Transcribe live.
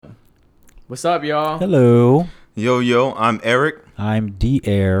What's up, y'all? Hello. Yo, I'm Eric. I'm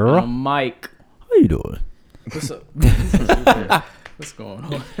D-Air. I'm Mike. How you doing? What's up? What's going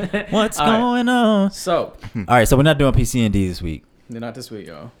on? What's All right. going on? So, All right, so we're not doing PC&D this week, they're not this week,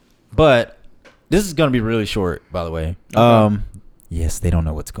 y'all. but this is gonna be really short, by the way. Okay. Yes, they don't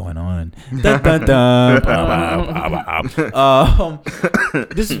know what's going on. Dun, dun, dun.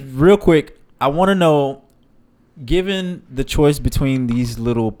 This is real quick. I want to know, given the choice between these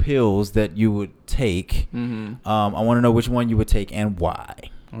little pills that you would take, I want to know which one you would take and why.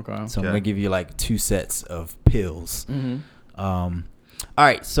 Okay. So I'm gonna give you like 2 sets of pills. All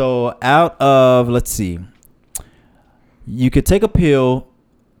right. So out of, let's see, you could take a pill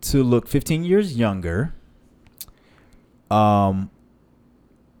to look 15 years younger. To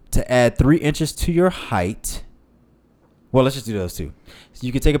add 3 inches to your height. Well, let's just do those two. So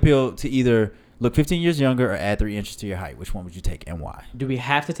you could take a pill to either look 15 years younger or add 3 inches to your height. Which one would you take and why? Do we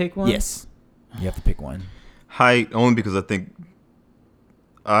have to take one? Yes. You have to pick one. Height, only because I think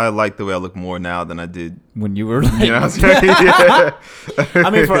I like the way I look more now than I did. When you were like, You know what I'm saying? Yeah. I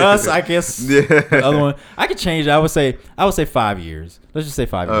mean, for us, I guess Yeah. the other one, I could change it. I would say 5 years. Let's just say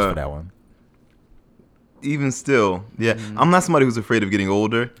 5 years for that one. Even still, yeah. I'm not somebody who's afraid of getting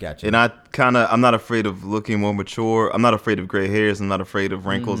older. Gotcha. And I'm not afraid of looking more mature. I'm not afraid of gray hairs. I'm not afraid of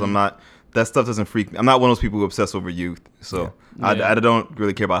wrinkles. That stuff doesn't freak me. I'm not one of those people who obsess over youth. So I don't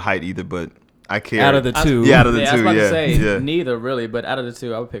really care about height either, but I care. Out of the two. Yeah, out of the I was two, about yeah. to say, Yeah. neither really, but out of the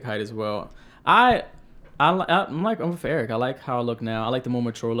two, I would pick height as well. I'm with Eric. I like how I look now. I like the more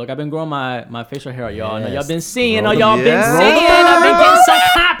mature look. I've been growing my facial hair, y'all. I know y'all been seeing. Grow I've been getting some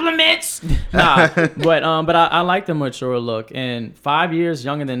compliments. But I like the mature look. And 5 years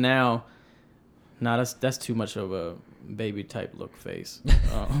younger than now, that's too much of a baby type look face.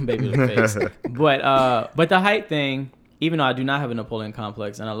 Baby look face. But the height thing, even though I do not have a Napoleon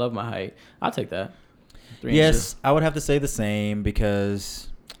complex and I love my height, I'll take that. 3 Yes, inches. I would have to say the same because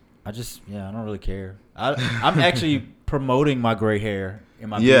I don't really care. I'm actually promoting my gray hair in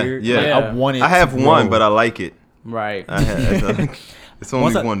my beard. Yeah. Like, I want it. I have to one, grow. but I like it. Right. It's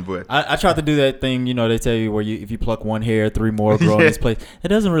only one, but I tried to do that thing, they tell you where if you pluck one hair, 3 more grow in this place. It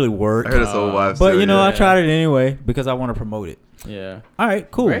doesn't really work. I heard it's old wives' But story, I tried it anyway because I want to promote it. Yeah. All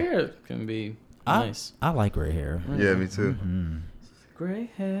right, cool. Gray hair can be nice. I like gray hair. Yeah, me too. Gray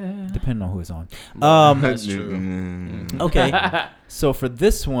hair. Depending on who it's on. That's true. Okay. So for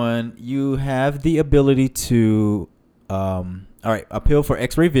this one, you have the ability to, all right, a pill for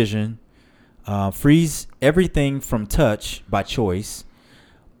X-ray vision, freeze everything from touch by choice,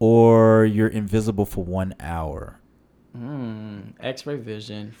 or you're invisible for 1 hour. X-ray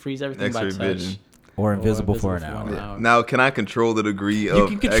vision, freeze everything by touch. vision. Or invisible for an hour. Now, can I control the degree You of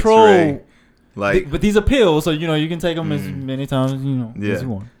can control, X-ray? Like, but these are pills, so you can take them as many times as you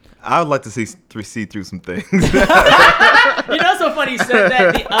want. I would like to see through some things. It's so funny you said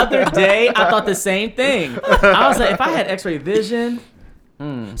that. The other day, I thought the same thing. I was like, if I had X-ray vision.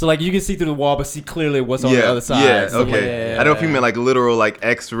 So like you can see through the wall, but see clearly what's on the other side. Yeah, So, okay. I don't know if you meant like literal like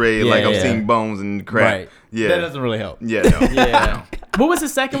X-ray, like I'm seeing bones and crap. Right. Yeah. That doesn't really help. Yeah. No. Yeah. What was the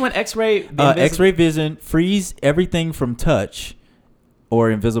second one? X-ray. X-ray vision, freeze everything from touch,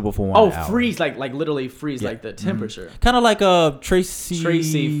 or invisible for 1 hour. Oh, freeze, like literally freeze, like the temperature. Kind of like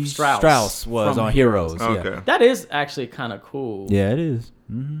Tracy Strauss was from on Heroes. Okay. Yeah. That is actually kind of cool. Yeah, it is.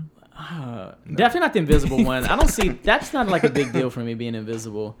 Definitely not the invisible one. I don't see. That's not like a big deal for me being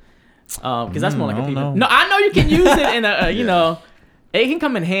invisible, because that's more like a know. No, I know you can use it in a it can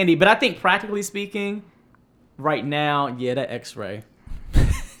come in handy, but I think practically speaking, right now, that X-ray.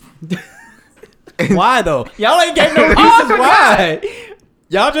 Why though? Y'all ain't gave no reasons why.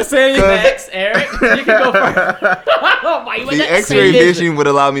 Y'all just saying Next, Eric, you can go first. The X-ray vision would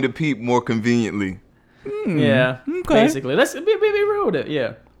allow me to peep more conveniently. Yeah, okay. basically. Let's be real with it.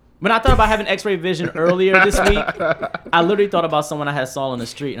 Yeah. When I thought about having X-ray vision earlier this week, I literally thought about someone I saw on the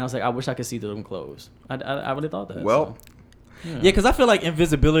street, and I was like, I wish I could see through them clothes. I really thought that. Well, Yeah, because I feel like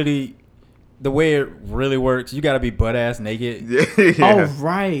invisibility, the way it really works, you got to be butt ass naked Oh,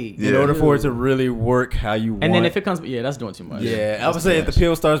 right. in order for it to really work how you want. And then if it comes, that's doing too much. Yeah, I would say if the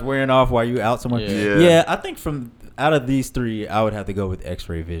pill starts wearing off while you out somewhere. Yeah. I think from out of these 3, I would have to go with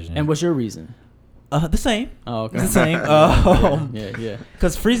X-ray vision. And what's your reason? The same. Oh, okay. The same. Yeah.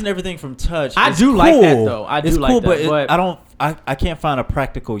 Because freezing everything from touch. I is do cool. like that, though. I do it's like cool, that, but I don't. I can't find a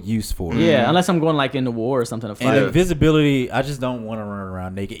practical use for it. Yeah, unless I'm going like in the war or something to fight. And invisibility, I just don't want to run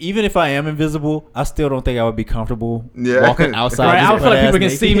around naked. Even if I am invisible, I still don't think I would be comfortable walking outside. Right, I would feel like people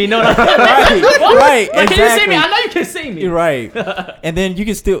can see me. No. right, Like, exactly. can you see me? I know you can see me. You're right. And then you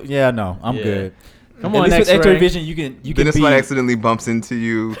can still, I'm good. Come At on, least with X-ray X-ray vision, you can then if be. somebody accidentally bumps into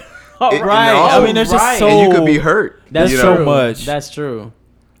you, Right. I mean, there's just so. And you could be hurt. That's so much. That's true.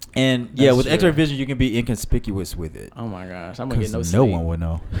 And yeah, with X-ray vision, you can be inconspicuous with it. Oh my gosh, I'm gonna get no sleep. No one would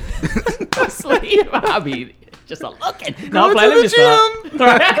know. No sleep. I'll be just looking. Go to the gym.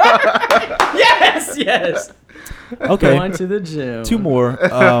 Yes. Okay. Going to the gym. 2 more.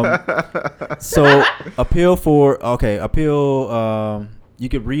 So appeal. You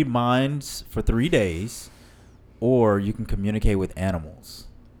could read minds for 3 days, or you can communicate with animals.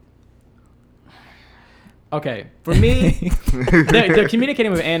 Okay, for me, the communicating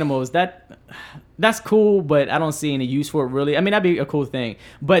with animals, that's cool, but I don't see any use for it really. I mean, that'd be a cool thing.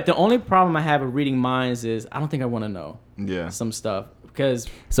 But the only problem I have with reading minds is I don't think I want to know some stuff. Because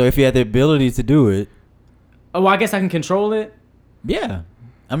so if you had the ability to do it. Oh, well, I guess I can control it? Yeah.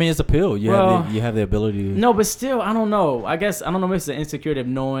 I mean, it's a pill. You have the ability to. No, but still, I don't know. I guess, I don't know if it's the insecurity of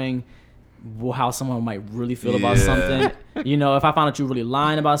knowing how someone might really feel about something. You know, if I found out you really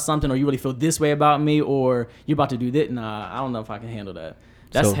lying about something, or you really feel this way about me, or you're about to do this, I don't know if I can handle that.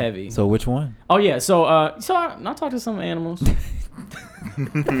 That's heavy. So which one? Oh yeah, so I talked to some animals,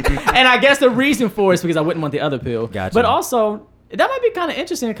 and I guess the reason for it is because I wouldn't want the other pill. Gotcha. But also, that might be kind of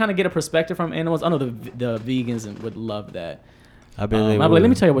interesting to kind of get a perspective from animals. I know the vegans would love that. I bet they would. Like, let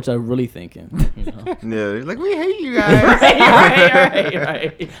me tell you what you're really thinking. You know? Yeah, like, we hate you guys.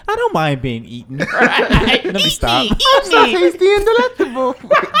 right. I don't mind being eaten. Right. Let me stop. I'm so tasty and delectable.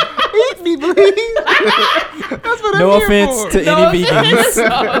 Eat me, please. That's what No I'm here offense for. to any vegans.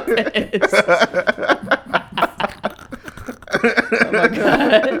 Oh my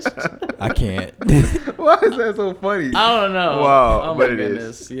gosh. I can't. Why is that so funny? I don't know. Wow, Oh my but it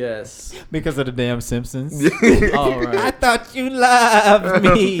goodness. is. Yes. Because of the damn Simpsons. All right. I thought you loved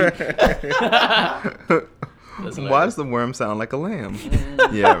me. Why does the worm sound like a lamb?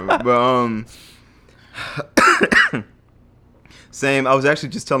 Yeah, but same. I was actually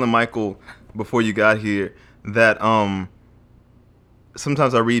just telling Michael before you got here that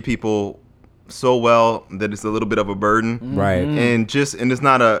sometimes I read people so well that it's a little bit of a burden, Right. and it's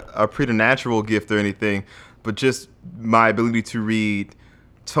not a preternatural gift or anything, but just my ability to read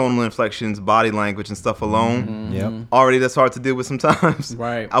tonal inflections, body language, and stuff alone. Yep. Already that's hard to deal with sometimes.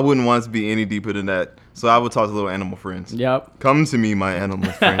 Right. I wouldn't want it to be any deeper than that. So I would talk to little animal friends. Yep. Come to me, my animal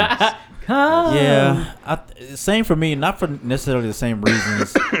friends. Come. Yeah. Same for me. Not for necessarily the same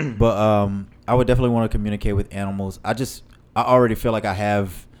reasons, but I would definitely want to communicate with animals. I already feel like I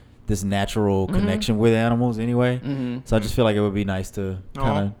have this natural connection with animals anyway. So I just feel like it would be nice to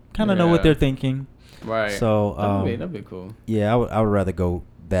kind of know what they're thinking. Right. So that'd be cool. Yeah, I would rather go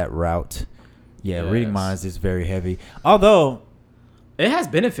that route. Yeah, Yes. reading minds is very heavy. Although It has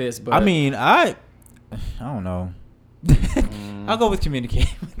benefits, but I mean, I don't know. I'll go with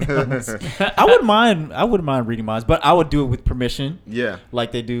communicating with animals. I wouldn't mind reading minds, but I would do it with permission, Yeah.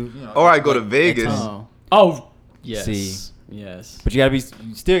 like they do. Or I go to Vegas. Oh, yes. See. Yes. But you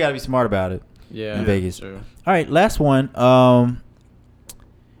still gotta be smart about it. Yeah. In Vegas. True. All right, last one.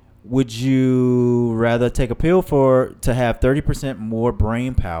 Would you rather take a pill to have 30% more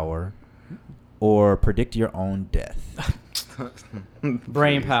brain power, or predict your own death?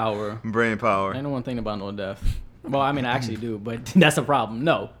 Brain power. Brain power. I don't want to think about no death. Well, I mean, I actually do, but that's a problem.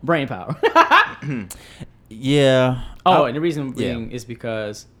 No, brain power. Yeah. And the reason being is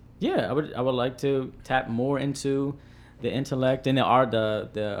because, I would like to tap more into the intellect and the art,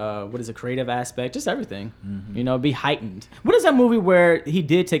 the what is the creative aspect, just everything. You know, be heightened. What is that movie where he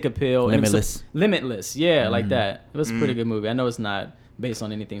did take a pill? Limitless. Limitless, yeah, like that. It was a pretty good movie. I know it's not based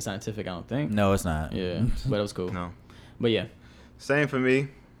on anything scientific, I don't think. No, it's not. Yeah, but it was cool. No. But yeah. Same for me.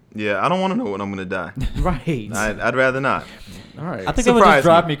 Yeah, I don't want to know when I'm going to die. Right. I'd rather not. All right. I think that would just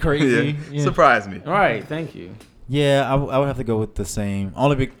drive me crazy. Yeah. Surprise me. All right. Thank you. Yeah, I would have to go with the same.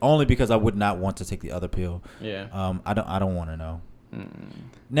 Only because I would not want to take the other pill. Yeah. I don't want to know.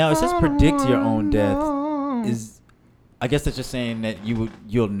 Now it says predict your own death. I guess that's just saying that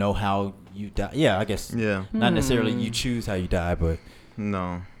you'll know how you die. Yeah, I guess. Yeah. Not necessarily you choose how you die, but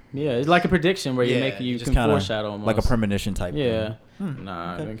No. Yeah, it's like a prediction where you just can kinda foreshadow almost. like a premonition type. Yeah. thing.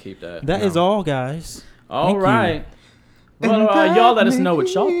 Nah, I'm gonna keep that. That is all, guys. All Thank you. right. Well, y'all let us know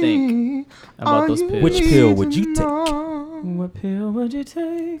what y'all think about those pills. Which pill would you take? What pill would you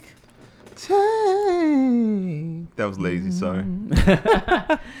take? That was lazy, sorry.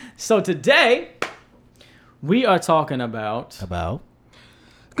 So today, we are talking about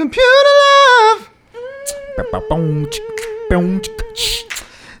Computer love.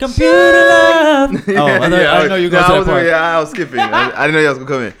 Computer love. I know you guys. I was skipping. I didn't know you was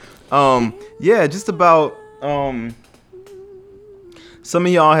gonna come in. Just about. Some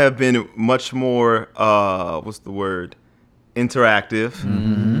of y'all have been much more. What's the word? Interactive.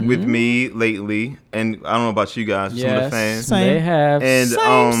 with me lately, and I don't know about you guys, some of the fans. They have.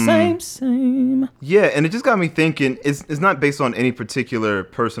 And same. Yeah, and it just got me thinking. It's not based on any particular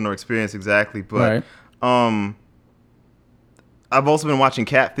person or experience exactly, but I've also been watching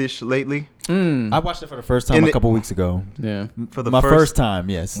Catfish lately. I watched it for the first time a couple weeks ago. Yeah, for my first time.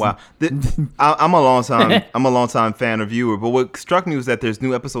 Yes. Wow. I'm a long time fan or viewer. But what struck me was that there's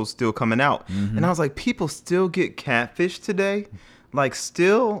new episodes still coming out, and I was like, people still get Catfish today, like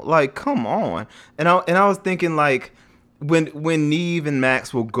still, like come on. And I was thinking like. When Neve and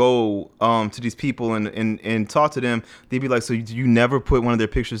Max will go to these people and talk to them, they'd be like, so you never put one of their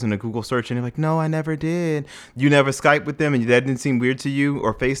pictures in a Google search? And they're like, no, I never did. You never Skype with them and that didn't seem weird to you,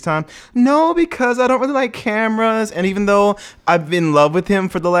 or FaceTime? No, because I don't really like cameras. And even though I've been in love with him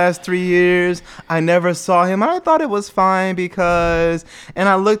for the last 3 years, I never saw him. I thought it was fine because, and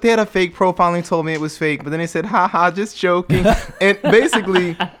I looked, they had a fake profile and told me it was fake, but then they said, haha, just joking. And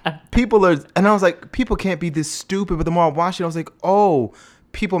basically, people are, and I was like, people can't be this stupid. But the more I watched it, I was like, oh,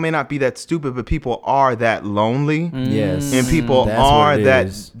 people may not be that stupid, but people are that lonely. Yes. And people are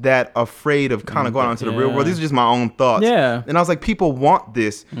that afraid of kind of going out into the real world. These are just my own thoughts. Yeah. And I was like, people want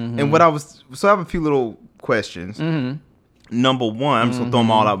this. And what I have a few little questions. Number one, I'm just going to throw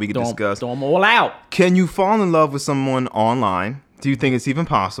them all out. We can discuss. Throw them all out. Can you fall in love with someone online? Do you think it's even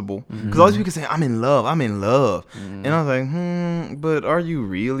possible? Because all these people say, I'm in love. And I was like, but are you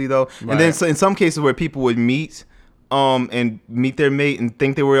really though? Right. And then so in some cases where people would meet and meet their mate and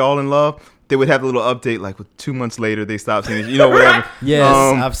think they were all in love, they would have a little update like 2 months later they stopped seeing it, whatever. Yes,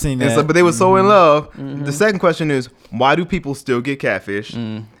 I've seen that. So, but they were so in love. The second question is, why do people still get catfish?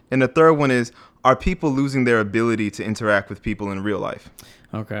 And the third one is, are people losing their ability to interact with people in real life?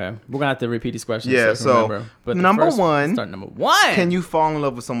 Okay, we're gonna have to repeat these questions. Yeah, so remember. But number one, can you fall in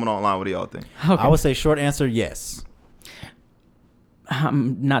love with someone online? What do y'all think? Okay. I would say short answer, yes.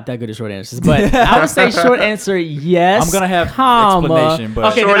 I'm not that good at short answers, but I would say short answer, yes. I'm gonna have explanation,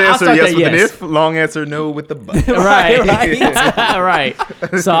 but okay, short answer, yes with an if. Long answer, no with the but. right. Right.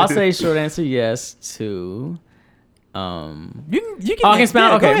 So I'll say short answer, yes to. You can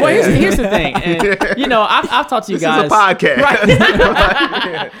expound. Okay, well here's the thing, and I've talked to you guys. This is a podcast,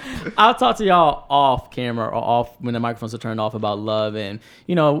 right? I'll talk to y'all off camera or off when the microphones are turned off about love and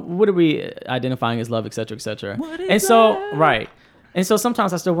what are we identifying as love, et cetera, et cetera. And so love? And so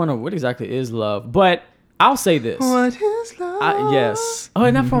sometimes I still wonder what exactly is love, but I'll say this. What is love? Yes. Oh,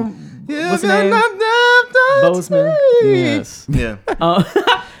 and not from what's the name? Bozeman. Yes. Yeah.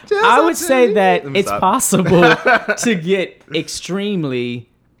 I would say that it's possible to get extremely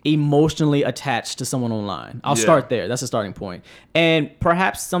emotionally attached to someone online. I'll start there. That's a starting point. And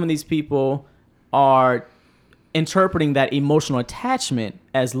perhaps some of these people are interpreting that emotional attachment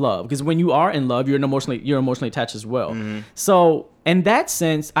as love, because when you are in love, you're emotionally attached as well. So in that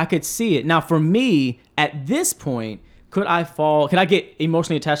sense, I could see it. Now, for me, at this point, could I get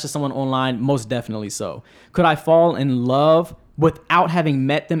emotionally attached to someone online? Most definitely so. Could I fall in love without having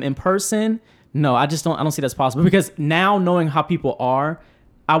met them in person? No, I don't see that's possible, because now knowing how people are,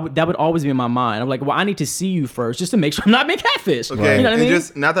 that would always be in my mind. I'm like, well, I need to see you first just to make sure I'm not being catfished. Okay, you know what I mean?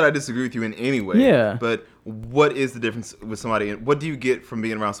 Just not that I disagree with you in any way. Yeah. But what is the difference with somebody? What do you get from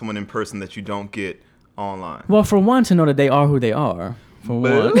being around someone in person that you don't get online? Well, for one, to know that they are who they are. For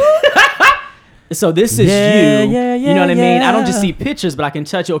one. So this is you. You know what I mean? I don't just see pictures, but I can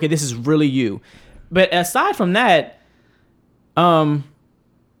touch it. Okay, this is really you. But aside from that,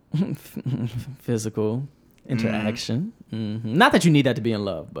 physical interaction. Not that you need that to be in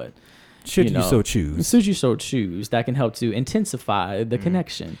love, but should you so choose, that can help to intensify the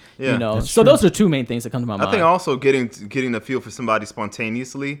connection. Yeah, so those are two main things that come to my mind. I think also getting a feel for somebody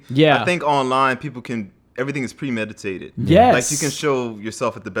spontaneously. Yeah, I think online people can. Everything is premeditated. Yes. Like you can show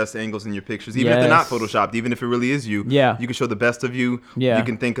yourself at the best angles in your pictures, even if they're not photoshopped, even if it really is you. Yeah. You can show the best of you. Yeah. You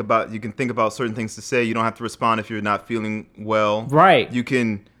can think about certain things to say. You don't have to respond if you're not feeling well. Right.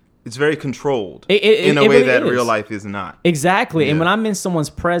 It's very controlled in a way really that is. Real life is not. Exactly. Yeah. And when I'm in someone's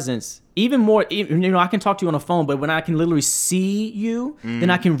presence, even more, I can talk to you on the phone, but when I can literally see you,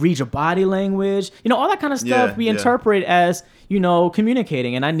 then I can read your body language. All that kind of stuff we interpret as,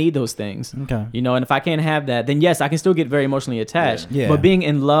 communicating, and I need those things. Okay. And if I can't have that, then yes, I can still get very emotionally attached. Yeah. But being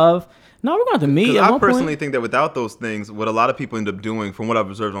in love, no, we're going to have to meet. I personally think that without those things, what a lot of people end up doing, from what I've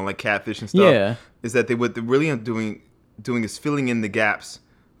observed on like Catfish and stuff, is that what they really end up doing is filling in the gaps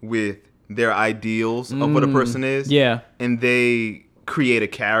with their ideals of what a person is. Yeah. And they create a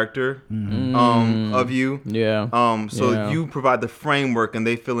character of you. Yeah. So you provide the framework and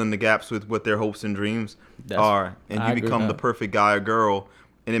they fill in the gaps with what their hopes and dreams are. And you become the perfect guy or girl,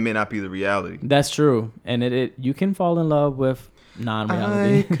 and it may not be the reality. That's true. And you can fall in love with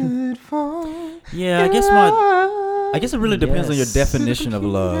non-reality. I could fall. Yeah, I guess it really depends on your definition of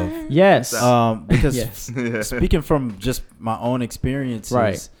love. Yes. Because Yes. speaking from just my own experiences,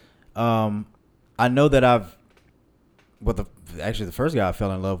 Right. I know that actually the first guy I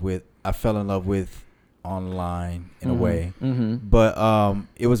fell in love with online in a way, but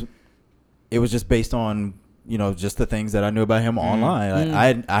it was just based on just the things that I knew about him online.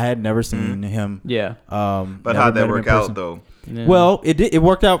 Like, I had never seen him. Yeah. But how'd that work out though? Yeah. Well, it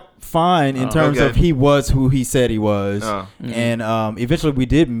worked out fine in terms of he was who he said he was, and eventually we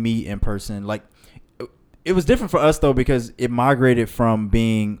did meet in person. Like, it was different for us though because it migrated from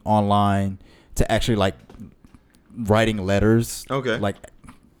being online to actually like writing letters. Okay, like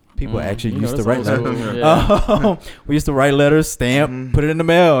people actually used to write letters. We used to write letters, stamp, put it in the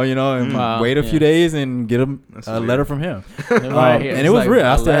mail, and wait a few days and get a letter from him. And it was real.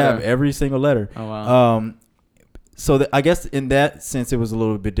 I still have every single letter. Oh wow. So I guess in that sense, it was a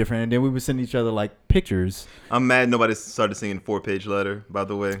little bit different. And then we would send each other like pictures. I'm mad nobody started singing 4-page letter, by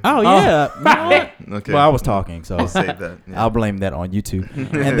the way. Oh, yeah. Okay. Well, I was talking, so I'll save that. Yeah. I'll blame that on YouTube.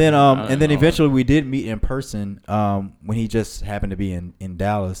 And then eventually we did meet in person when he just happened to be in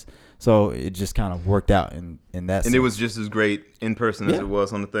Dallas. So it just kind of worked out in that sense. And it was just as great in person as it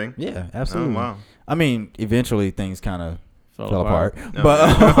was on the thing? Yeah, absolutely. Oh, wow. I mean, eventually things kind of fell apart.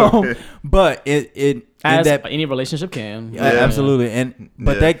 No. But it as any relationship can. Yeah. Absolutely.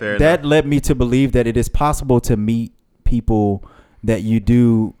 But that led me to believe that it is possible to meet people that you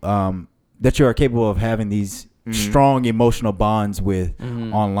do that you are capable of having these strong emotional bonds with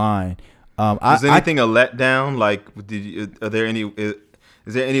online. Was anything a letdown? Like, is there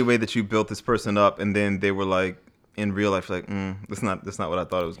any way that you built this person up and then they were like in real life like, that's not what I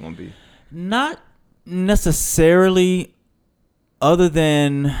thought it was going to be? Not necessarily, other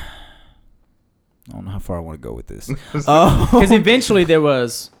than I don't know how far I want to go with this. Because eventually there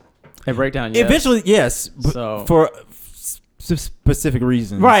was a breakdown. Yes. Eventually, yes. So for specific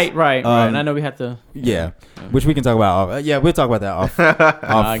reasons. Right. And I know we have to. Yeah, which we can talk about. We'll talk about that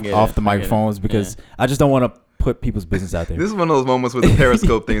off the microphones because I just don't want to put people's business out there. This is one of those moments where the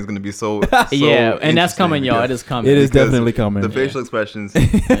Periscope thing is going to be so and that's coming, y'all. It is coming. It is definitely coming. The facial expressions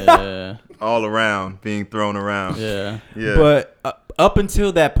all around, being thrown around. Yeah. But up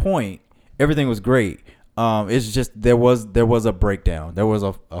until that point, everything was great. It's just there was a breakdown. There was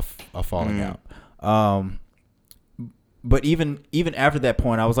a falling out. But even after that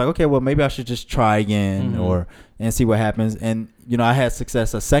point, I was like, okay, well, maybe I should just try again and see what happens. And I had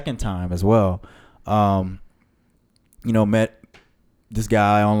success a second time as well. Met this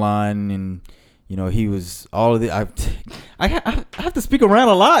guy online, and he was all of the. I have to speak around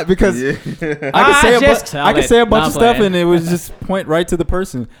a lot because I can say a bunch of stuff, and it was just point right to the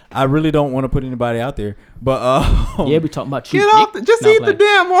person. I really don't want to put anybody out there, but we talking about you. Get off! Just eat the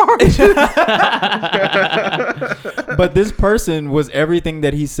damn orange. But this person was everything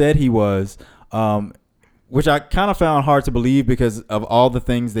that he said he was, which I kind of found hard to believe because of all the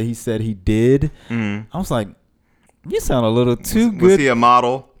things that he said he did. I was like, you sound a little too good. Was he a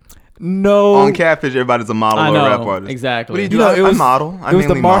model? No. On Catfish, everybody's a model or a rap artist. Exactly. What do you do? I model. It was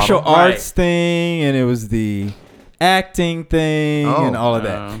the martial arts thing, and it was the acting thing, and all of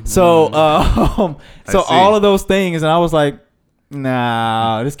that. So all of those things, and I was like,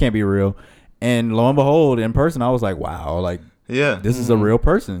 nah, this can't be real. And lo and behold, in person, I was like, wow, like, this is a real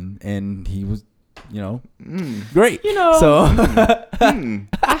person, and he was. Great. So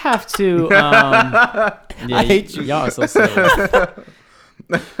I have to. I hate you. Y'all are so silly.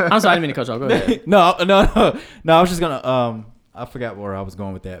 I'm sorry, I didn't mean to cut you off. Go ahead. No. I was just gonna. I forgot where I was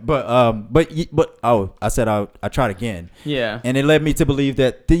going with that, but I said I tried again. Yeah. And it led me to believe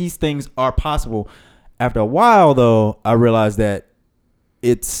that these things are possible. After a while, though, I realized that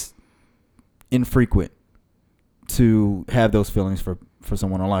it's infrequent to have those feelings for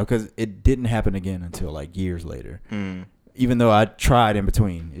someone online because it didn't happen again until like years later. Even though I tried in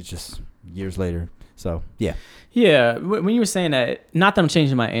between, it's just years later. So yeah. When you were saying that, not that I'm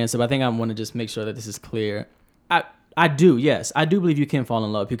changing my answer, but I think I want to just make sure that this is clear. I do believe you can fall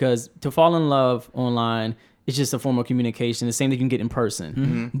in love, because to fall in love online is just a form of communication, the same that you can get in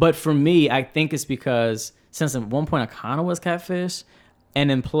person. But for me, I think it's because since at one point I kind of was Catfish, and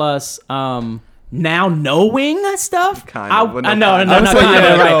then plus now knowing that stuff, I was. I'm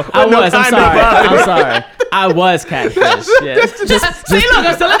sorry. I was Catfish. Yes. Just look,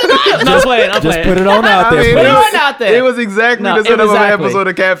 I'm still letting it go. No, I'm playing. Just put it on out there. Put it on out there. It was exactly the setup of an episode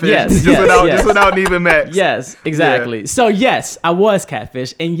of Catfish. Yes. Just without even Max. Yes, exactly. Yeah. So yes, I was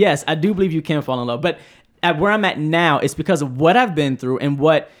Catfish, and yes, I do believe you can fall in love. But at where I'm at now, it's because of what I've been through and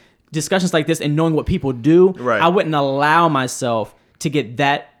what discussions like this and knowing what people do, Right. I wouldn't allow myself to get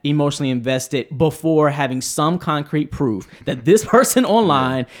that emotionally invested before having some concrete proof that this person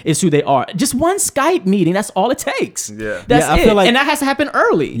online is who they are. Just one Skype meeting, that's all it takes. Yeah. That's I it. feel like, and that has to happen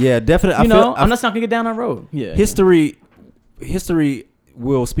early. Yeah, definitely. I'm just not gonna get down that road. Yeah. History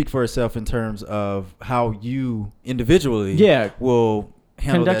will speak for itself in terms of how you individually will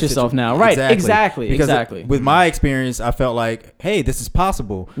handle Conduct that yourself situation. now. Right. Exactly. Because exactly. with my experience, I felt like, hey, this is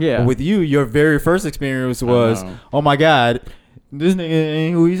possible. Yeah. But with you, your very first experience was, oh my God, this nigga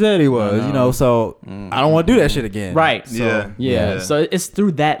ain't who he said he was. You know, so I don't want to do that shit again. Right. So, Yeah. So it's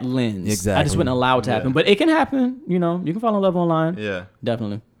through that lens. Exactly. I just wouldn't allow it to happen. But it can happen. You know, you can fall in love online. Yeah.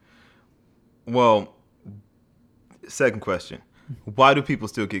 Definitely. Well, second question. Why do people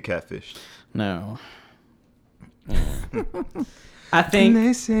still get catfished? No. I think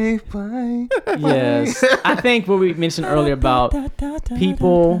they say bye. Yes. I think what we mentioned earlier about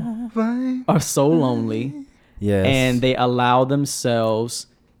people are so lonely. Yes. And they allow themselves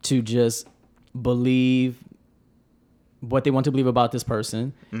to just believe what they want to believe about this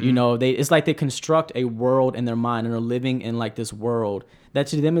person. Mm-hmm. You know, it's like they construct a world in their mind and are living in like this world that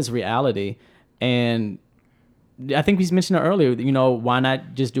to them is reality. And I think we mentioned it earlier, you know, why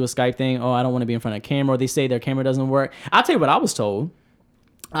not just do a Skype thing? Oh, I don't want to be in front of a camera. Or they say their camera doesn't work. I'll tell you what I was told.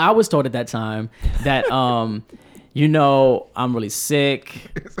 I was told at that time that, you know, I'm really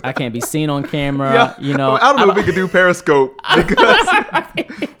sick. I can't be seen on camera. Yeah. You know, I don't know if we could do Periscope because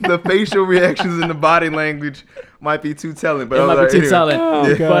the facial reactions and the body language might be too telling. But it might be too anyway. telling.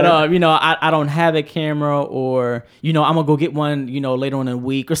 Oh, But, you know, I don't have a camera or, you know, I'm going to go get one, you know, later on in the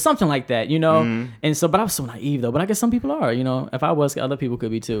week or something like that, you know? And so, but I was so naive though. But I guess some people are, you know, if I was, other people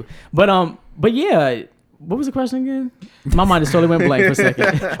could be too. But yeah. What was the question again? My mind just totally went blank for a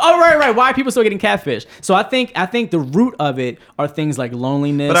second. Oh, right. Why are people still getting catfish? So I think the root of it are things like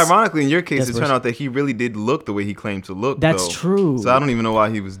loneliness. But ironically, in your case, it turned out that he really did look the way he claimed to look. That's though. true. So I don't even know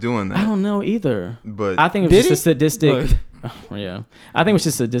why he was doing that. I don't know either. But I think it was just a sadistic. Yeah, I think it was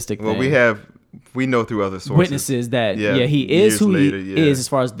just a sadistic well, thing. we know through other sources Witnesses that he is who he is as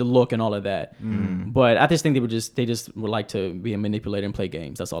far as the look and all of that. But I just think they just would like to be a manipulator and play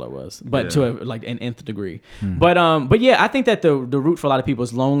games. That's all it was. But to like an nth degree. But yeah, I think that the root for a lot of people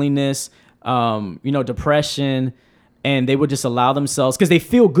is loneliness, you know, depression. And they would just allow themselves because they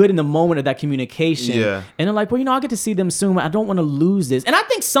feel good in the moment of that communication. Yeah. And they're like, well, you know, I'll get to see them soon. I don't want to lose this. And I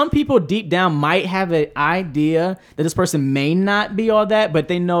think some people deep down might have an idea that this person may not be all that, but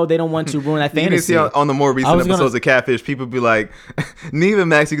they know they don't want to ruin that fantasy. You can see on the more recent episodes of Catfish, people be like, Neve and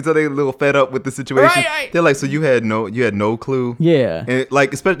Max, you can tell they're a little fed up with the situation. Right. They're like, so you had no clue? Yeah. And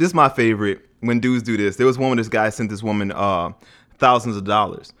like, especially, this is my favorite when dudes do this. There was one where this guy sent this woman thousands of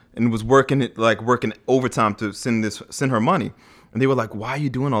dollars. And was working overtime to send her money. And they were like, why are you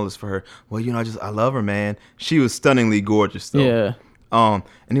doing all this for her? Well, you know, I love her, man. She was stunningly gorgeous though. Yeah. And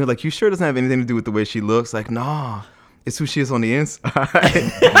he was like, you sure it doesn't have anything to do with the way she looks? Like, nah, it's who she is on the inside.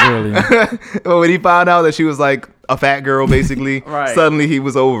 Really? Well, when he found out that she was like a fat girl, basically, suddenly he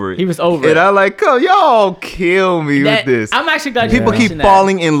was over it. He was over it. And I'm like, oh, y'all kill me with this. I'm actually glad people keep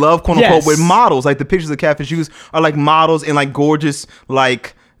falling in love, quote unquote, with models. Like the pictures of Catfish use are like models and like gorgeous,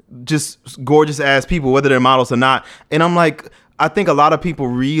 like just gorgeous ass people, whether they're models or not. And I'm like, I think a lot of people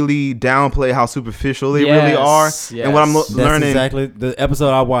really downplay how superficial they really are. Yes. And what I'm learning, exactly the episode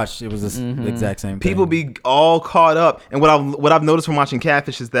I watched, it was the exact same thing. People be all caught up. And what I've noticed from watching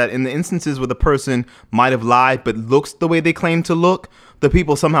Catfish is that in the instances where the person might have lied but looks the way they claim to look, the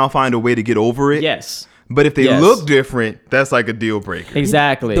people somehow find a way to get over it. Yes. But if they look different, that's like a deal breaker.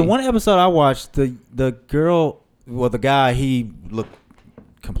 Exactly. The one episode I watched, the guy, he looked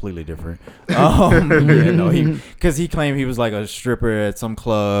completely different. Because he claimed he was like a stripper at some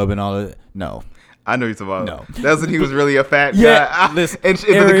club and all that. No. I know you're talking about. No. That's when he was really a fat guy. Listen, but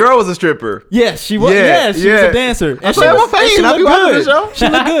the girl was a stripper. Yes, she was. Yeah, she was a dancer. And she looked good. She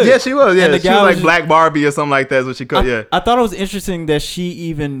looked good. Yeah, she was. Yeah, and the guy was like Black Barbie or something like that. Is what she could. I thought it was interesting that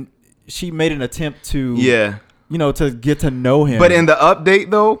she made an attempt to to get to know him. But in the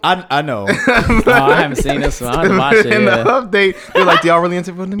update, though, I know. I haven't seen this one. I haven't watched it. In the update, they're like, "Do y'all really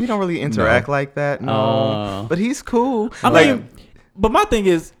interact? We don't really interact like that." No, but he's cool. I mean, but my thing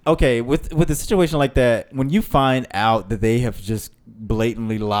is, okay, with a situation like that, when you find out that they have just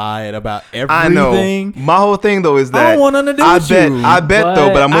blatantly lied about everything. I know. My whole thing though is that I don't want nothing to do with you. I bet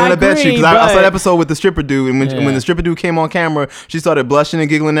but I'm willing to bet you because I saw that episode with the stripper dude, and when the stripper dude came on camera, she started blushing and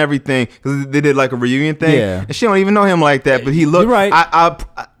giggling and everything because they did like a reunion thing. Yeah. And she don't even know him like that, but he looked. You're right.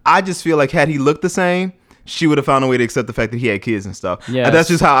 I just feel like had he looked the same, she would have found a way to accept the fact that he had kids and stuff. Yeah, that's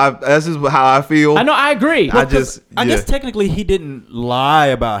just how I feel. I know, I agree. I guess technically he didn't lie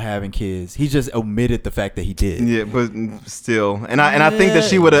about having kids. He just omitted the fact that he did. Yeah, but still, and I think that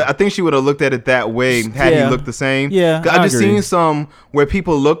she would have. I think she would have looked at it that way had he looked the same. Yeah, I just seen some where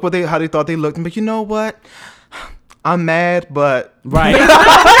people look how they thought they looked, but you know what? I'm mad, but right.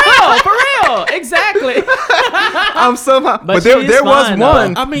 For real, exactly. I'm somehow, but there was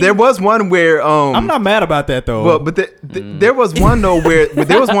one. I mean, there was one where I'm not mad about that though. Well, but there was one though where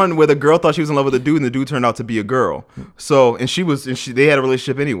there was one where the girl thought she was in love with the dude, and the dude turned out to be a girl. So they had a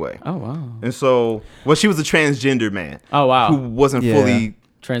relationship anyway. Oh wow. And so, she was a transgender man. Oh wow. Who wasn't fully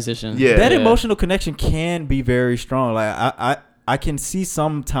transition. Yeah, that emotional connection can be very strong. Like I can see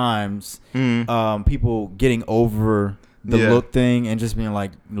sometimes people getting over the look thing and just being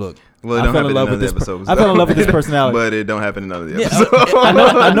like, look, I fell in love with this. I fell in love with this personality, but it don't happen in none of the episodes.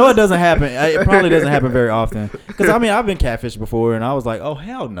 I know it doesn't happen. It probably doesn't happen very often. Because I mean, I've been catfished before, and I was like, oh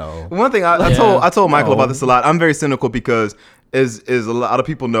hell no. One thing I told Michael about this a lot. I'm very cynical because as a lot of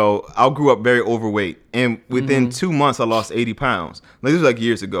people know, I grew up very overweight, and within 2 months I lost 80 pounds. Like, this was like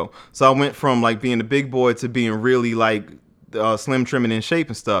years ago. So I went from like being a big boy to being really like slim, trim, and in shape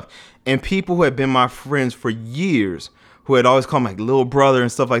and stuff. And people who had been my friends for years, who had always called me like little brother and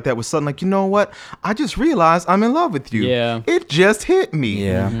stuff like that, was suddenly like, you know what? I just realized I'm in love with you. Yeah. It just hit me.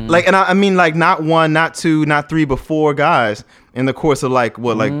 Yeah. Like, and I mean, like, not one, not two, not three, but 4 guys in the course of like,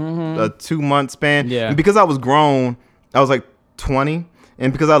 a 2 month span. Yeah. And because I was grown, I was like 20.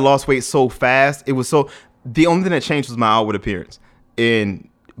 And because I lost weight so fast, it was the only thing that changed was my outward appearance. And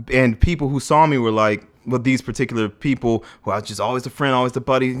people who saw me were like, with these particular people who I was just always a friend, always the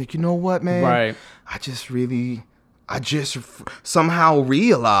buddy. Like, you know what, man? Right. I just somehow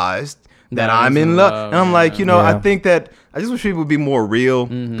realized that I'm in love. And I'm like, I think that I just wish people would be more real,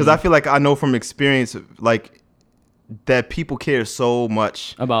 because I feel like I know from experience, like, that people care so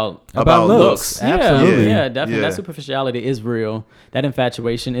much about looks. Absolutely. Yeah, definitely. That superficiality is real. That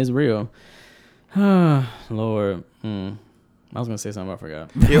infatuation is real. Lord. I was gonna say something, I forgot.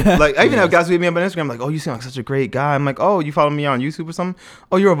 Like, I even have guys who hit me up on Instagram like, oh, you seem like such a great guy. I'm like, oh, you follow me on YouTube or something?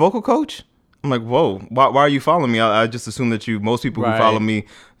 Oh, you're a vocal coach? I'm like, whoa, why are you following me? I just assume that most people who follow me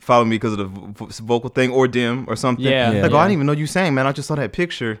because of the vocal thing or DEM or something. Like, oh, I didn't even know you sang, man. I just saw that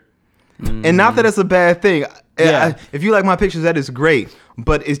picture. And not that it's a bad thing. If you like my pictures, that is great.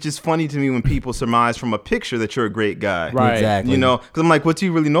 But it's just funny to me when people surmise from a picture that you're a great guy. Right. Exactly. Because I'm like, what do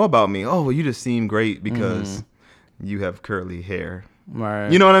you really know about me? Oh, well, you just seem great because you have curly hair.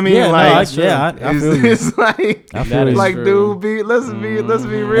 Right. You know what I mean? Yeah, like, I feel you. It's like, true. let's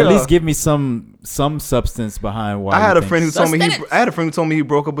be real. At least give me some substance behind why. I had a friend who told me he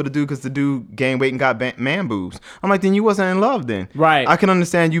broke up with a dude because the dude gained weight and got man boobs. I'm like, then you wasn't in love then. Right. I can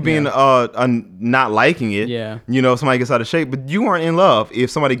understand you being not liking it. Yeah. Somebody gets out of shape, but you weren't in love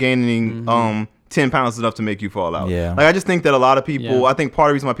if somebody gaining 10 pounds is enough to make you fall out. Yeah. Like, I just think that a lot of people, I think part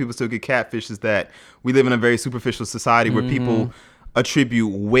of the reason why people still get catfish is that we live in a very superficial society where people attribute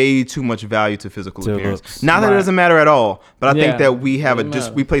way too much value to physical appearance. Looks. Not that it doesn't matter at all, but I think that we have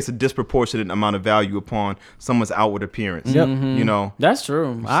we place a disproportionate amount of value upon someone's outward appearance. Yep. That's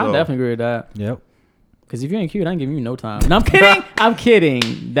true. I definitely agree with that. Yep. Because if you ain't cute, I ain't giving you no time. No, I'm kidding. I'm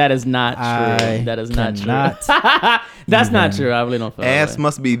kidding. That is not true. That is not true. That's not true. I really don't feel ass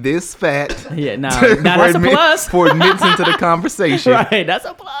must be this fat. Yeah, that's a plus. For admits into the conversation. Right, that's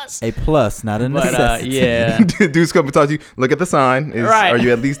a plus. A plus, not a necessity. Yeah. Dudes come and talk to you. Look at the sign. Are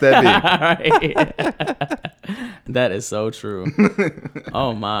you at least that big? Right. That is so true.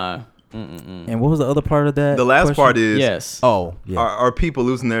 Oh, my. And what was the other part of that? The last part is yes. Oh, yeah. Are people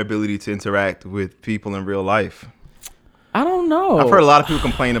losing their ability to interact with people in real life? I don't know. I've heard a lot of people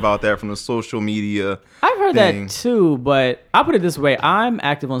complain about that from the social media. I've heard that too, but I'll put it this way: I'm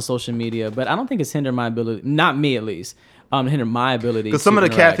active on social media, but I don't think it's hindered my ability. Not me, at least. Hindered my ability. Because some of the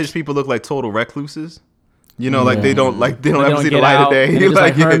catfish people look like total recluses. Like they don't ever see the light of day. Just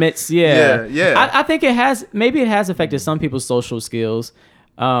like hermits. Yeah. I think it has affected some people's social skills.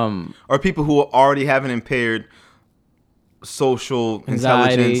 Or people who already have an impaired social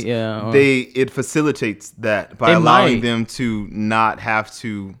anxiety, intelligence, it facilitates that by allowing them to not have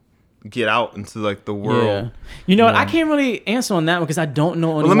to get out into like the world. Yeah. You know what? I can't really answer on that one because I don't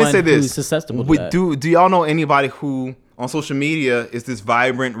know anyone who's susceptible to that. Do y'all know anybody who on social media is this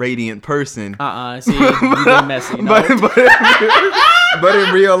vibrant, radiant person? See, you get messy. No. but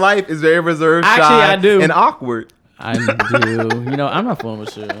in real life is very reserved, shy, and awkward. I do. I'm not fooling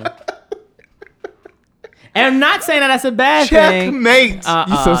with you. And I'm not saying that that's a bad thing. Checkmate.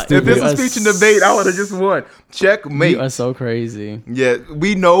 You so stupid. If this was speech and debate, I would have just won. Checkmate. You are so crazy. Yeah,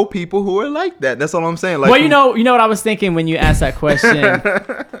 we know people who are like that. That's all I'm saying. Like, Well, you know what I was thinking when you asked that question?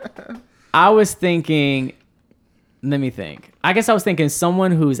 I was thinking, let me think. I guess I was thinking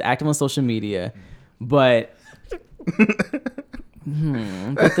someone who's active on social media, but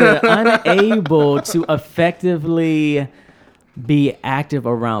they're unable to effectively be active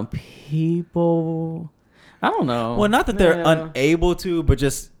around people. I don't know. Well, not that they're unable to, but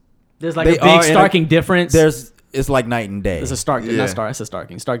just there's like a big starking difference. It's like night and day. It's a stark, not stark. It's a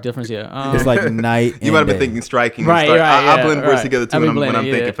stark difference. Yeah, it's like night. You might have been thinking striking. Right. I blend words together too when I'm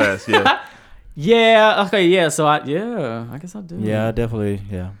thinking fast. Yeah. Yeah. Okay. Yeah. So I guess I do. Yeah. Definitely.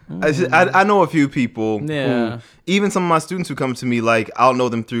 Yeah. I know a few people. Yeah. Who, even some of my students who come to me, like I'll know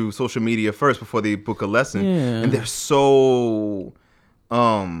them through social media first before they book a lesson, and they're so,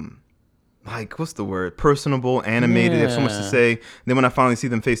 like what's the word? Personable, animated. They have so much to say. Then when I finally see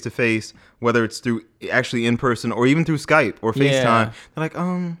them face to face, whether it's through actually in person or even through Skype or FaceTime, they're like,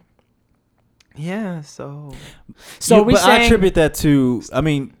 yeah. So but I attribute that to. I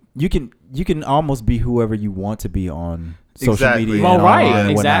mean, you can almost be whoever you want to be on social media. Well, and right,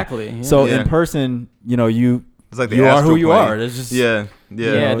 exactly. Yeah. So in person, it's like you are who you plane. are. There's just Yeah,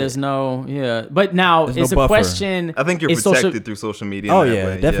 there's no But now it's a question. I think you're protected through social media. Oh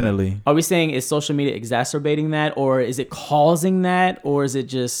yeah, definitely. Yeah. Are we saying is social media exacerbating that, or is it causing that, or is it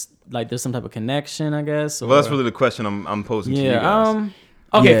just like there's some type of connection? I guess. Or? Well, that's really the question I'm posing to you guys.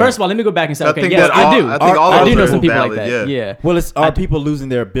 Okay, first of all, let me go back and say, okay, yes, I do. I do know some people valid, like that. Yeah. Well, are people losing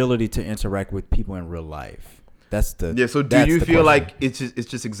their ability to interact with people in real life? That's the So do you feel like it's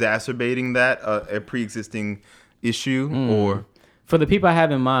just exacerbating that a pre-existing issue, or for the people I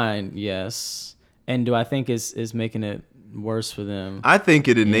have in mind, yes. And do I think it's making it worse for them? I think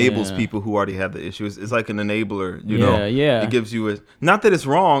it enables people who already have the issue. It's like an enabler, you know. Yeah. It gives you not that it's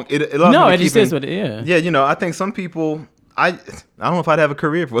wrong. It just is what it is. Yeah, I think some people. I don't know if I'd have a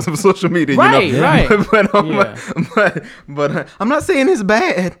career if it wasn't for social media. Right. But I'm not saying it's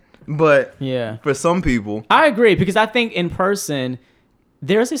bad. But for some people, I agree, because I think in person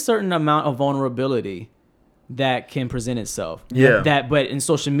there's a certain amount of vulnerability that can present itself. But in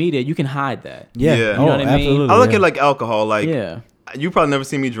social media you can hide that. Yeah. You know what I mean? I look at like alcohol. Like you probably never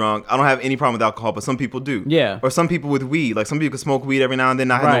seen me drunk. I don't have any problem with alcohol, but some people do. Yeah. Or some people with weed. Like some people can smoke weed every now and then,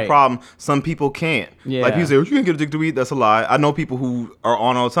 not have no problem. Some people can't. Yeah. Like people say, you can't get addicted to weed. That's a lie. I know people who are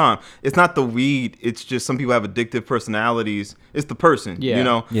on all the time. It's not the weed. It's just some people have addictive personalities. It's the person. Yeah. You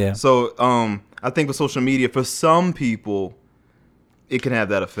know? Yeah. So I think with social media, for some people, it can have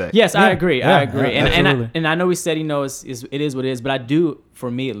that effect. Yes, I agree. Yeah, I agree. absolutely. And I know we said, it is what it is, but I do,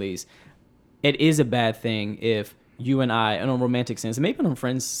 for me at least, it is a bad thing if you and I, in a romantic sense, maybe in a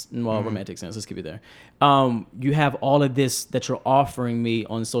friends, romantic sense, let's keep it there. You have all of this that you're offering me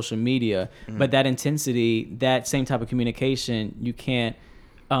on social media, but that intensity, that same type of communication, you can't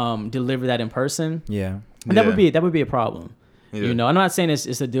deliver that in person. Yeah. And that would be a problem. Yeah. You know, I'm not saying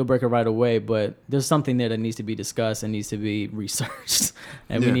it's a deal breaker right away, but there's something there that needs to be discussed and needs to be researched,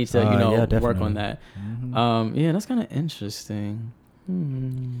 and we need to work on that. Mm-hmm. That's kind of interesting.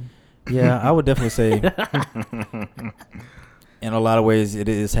 Yeah, I would definitely say in a lot of ways it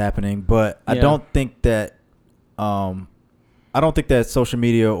is happening, but I don't think that social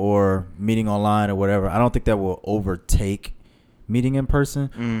media or meeting online or whatever, I don't think that will overtake meeting in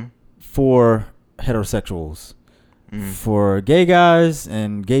person for heterosexuals. For gay guys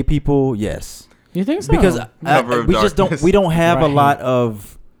and gay people, yes. You think so? Because we don't have a lot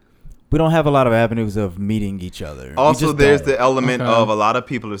of avenues of meeting each other. Also, there's the element of a lot of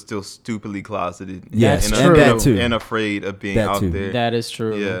people are still stupidly closeted. Yes, and that too. And afraid of being out there. That is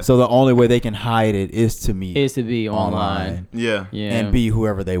true. Yeah. So the only way they can hide it is to meet. Is to be online. Yeah. And be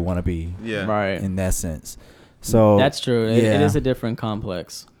whoever they want to be. Yeah. Right. In that sense. So that's true. It is a different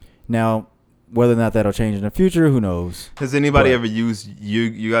complex. Now, whether or not that'll change in the future, who knows? Has anybody ever used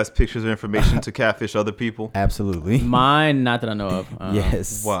you guys' pictures or information to catfish other people? Absolutely. Mine, not that I know of.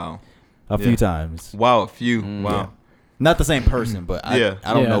 Yes. Wow. A few times. Wow, a few. Wow. Yeah. Not the same person, but I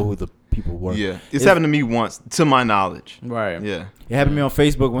don't know who the people were. Yeah. It's happened to me once, to my knowledge. Right. Yeah. It happened to me on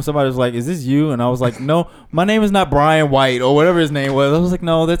Facebook when somebody was like, "Is this you?" And I was like, "No, my name is not Brian White or whatever his name was." I was like,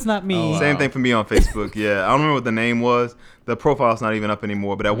 "No, that's not me." Oh, wow. Same thing for me on Facebook. Yeah. I don't remember what the name was. The profile's not even up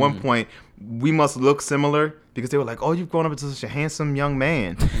anymore. But at one point, we must look similar because they were like, "Oh, you've grown up into such a handsome young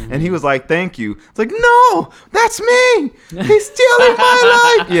man." And he was like, "Thank you." It's like, "No, that's me. He's stealing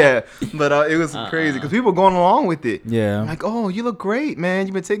my life." Yeah. But it was crazy because people were going along with it. Yeah. I'm like, "Oh, you look great, man.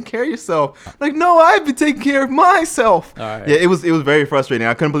 You've been taking care of yourself." Like, no, I've been taking care of myself. All right. Yeah, it was very frustrating.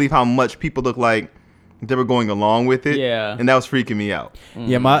 I couldn't believe how much people look like they were going along with it. Yeah. And that was freaking me out.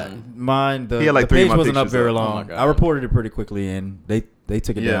 Yeah, mine. He had like the 3 of page my wasn't up pictures very up. long. Oh my God. I reported it pretty quickly, and they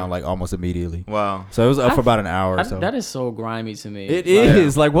took it Yeah. down like almost immediately. Wow. So it was up for about an hour or so. That is so grimy to me. It Like,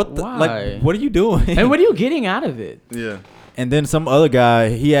 is like what the, why? like what are you doing? And what are you getting out of it? Yeah. And then some other guy,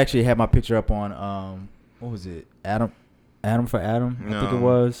 he actually had my picture up on what was it? Adam for Adam, I think it No.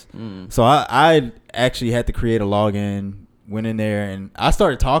 was. So I actually had to create a login, went in there, and I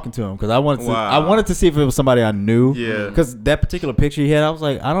started talking to him because I wanted to see if it was somebody I knew. Yeah. Because that particular picture he had, I was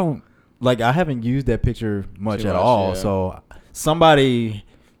like, I haven't used that picture much at all. yeah. So somebody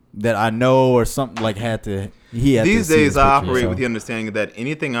that I know or something like had to. These see days this I picture, operate so. with the understanding that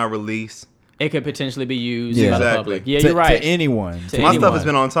anything I release, It could potentially be used Yeah. by the Exactly. public. Yeah, to, you're right. to anyone. To my anyone. stuff has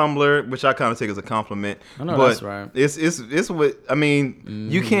been on Tumblr, which I kind of take as a compliment. I know but that's right. It's what I mean.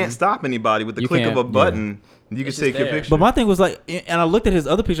 You can't stop anybody with the You click of can't. a button. You can It's take just your there. picture. But my thing was like, and I looked at his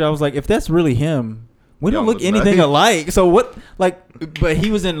other picture. I was like, if that's really him, we don't Y'all look look anything nice. alike. So what? Like, but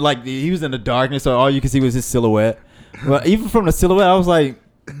he was in the darkness, so all you could see was his silhouette. But even from the silhouette, I was like,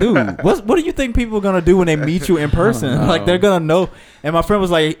 dude, what do you think people are gonna do when they meet you in person? know. Like they're gonna know. And my friend was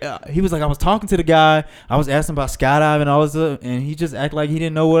like, I was talking to the guy. I was asking about skydiving and all this stuff, and he just acted like he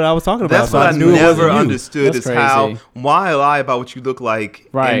didn't know what I was talking about. That's So what I knew it never wasn't you. understood That's is how crazy. why lie about what you look like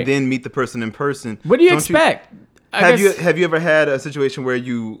Right. and then meet the person in person. What do you Don't expect? Have you ever had a situation where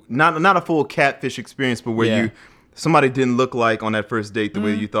you not a full catfish experience, but where Yeah. somebody didn't look like on that first date the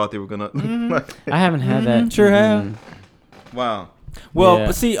way you thought they were gonna look like? I haven't had that. Sure have. Wow. Well, Yeah.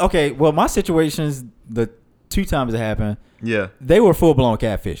 but see, okay. Well, my situations, the 2 times it happened, Yeah. they were full blown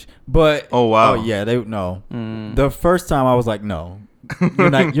catfish. But Oh, wow. oh yeah, The first time I was like, no, you're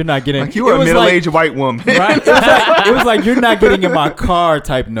not getting. Like you were it a was middle-aged white woman. Right? it was like you're not getting in my car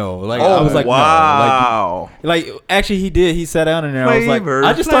type no. Like I was like wow. no. Like actually he did. He sat down in there. I was like, Flavor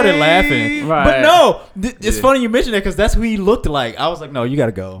I just started laughing. Right. But no, it's Yeah. funny you mentioned it because that's who he looked like. I was like, no, you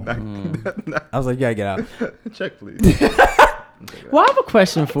gotta go. I was like, you gotta get out. Check, please. Well, I have a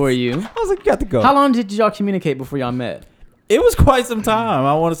question for you. I was like, you got to go. How long did y'all communicate before y'all met? It was quite some time.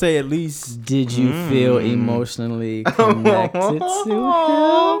 I want to say at least. Did you feel emotionally connected to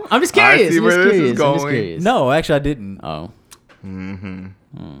him? I'm just curious. I see I'm where just this is curious. I'm just going. curious. No, actually, I didn't. Oh.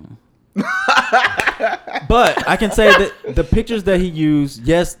 But I can say that the pictures that he used,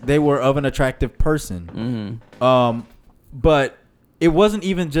 yes, they were of an attractive person. But it wasn't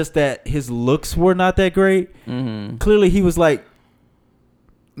even just that his looks were not that great. Clearly, he was like,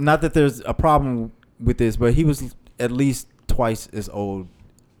 not that there's a problem with this, but he was at least twice as old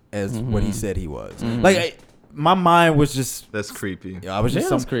as what he said he was. Like, my mind was just. That's creepy. I was just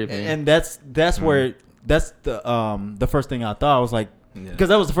That's creepy. and that's where that's the first thing I thought. I was like, because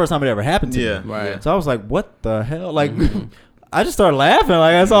that was the first time it ever happened to me. Yeah. Right. So I was like, what the hell? Like, I just started laughing.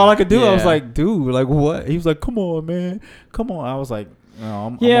 Like, that's all I could do. I was Yeah. like, dude, like, what? He was like, come on, man. Come on. I was like, no,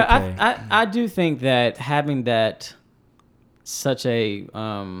 I'm Yeah, okay. I do think that having that such a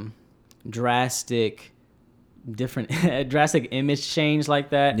drastic image change like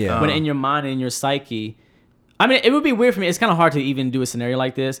that, Yeah. when in your mind and in your psyche, I mean, it would be weird for me. It's kind of hard to even do a scenario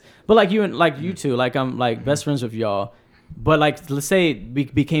like this, but like you two, like I'm like best friends with y'all. But like, let's say we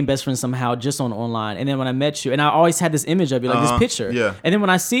became best friends somehow just online, and then when I met you, and I always had this image of you, like this picture, yeah. and then when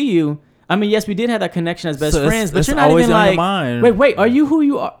I see you, I mean, yes, we did have that connection as best So it's- friends, but it's you're not always even on your like, mind. wait, are you who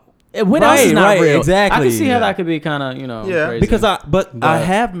you are? When else is Right, not right, real? exactly. I can see how Yeah. that could be kind of, Yeah. crazy. because I But-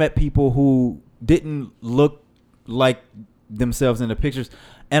 have met people who didn't look like themselves in the pictures,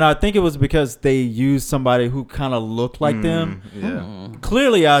 and I think it was because they used somebody who kind of looked like them. Yeah.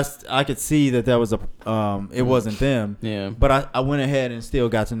 Clearly, I could see that was it wasn't them. Yeah. But I went ahead and still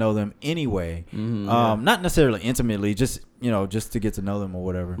got to know them anyway. Not necessarily intimately, just just to get to know them or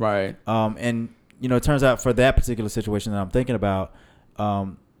whatever. Right. And it turns out for that particular situation that I'm thinking about,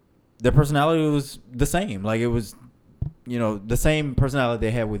 their personality was the same. Like it was, the same personality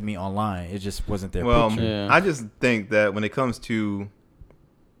they had with me online. It just wasn't their Well, picture. Yeah. I just think that when it comes to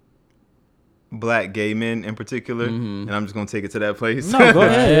black gay men in particular, and I'm just going to take it to that place. No, go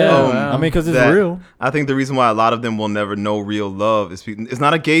ahead. Yeah. Wow. I mean, because it's that real. I think the reason why a lot of them will never know real love is it's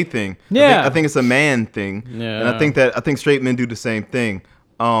not a gay thing. Yeah. I think it's a man thing. Yeah. And I think straight men do the same thing.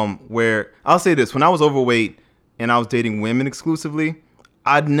 Where I'll say this, when I was overweight and I was dating women exclusively,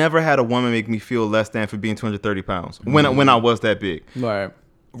 I'd never had a woman make me feel less than for being 230 pounds when I was that big. Right.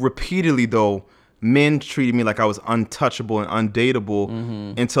 Repeatedly though, men treated me like I was untouchable and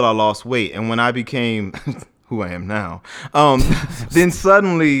undateable until I lost weight. And when I became who I am now, then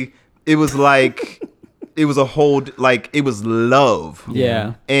suddenly it was like it was it was love.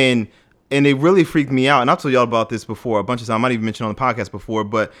 Yeah. And it really freaked me out. And I've told y'all about this before a bunch of times. I might even mention on the podcast before,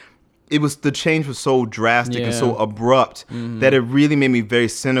 but the change was so drastic and so abrupt that it really made me very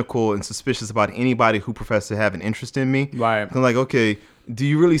cynical and suspicious about anybody who professed to have an interest in me. Right. I'm like, okay, do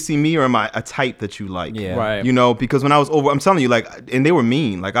you really see me, or am I a type that you like? Yeah. Right. You know, because when I was over, I'm telling you, like, and they were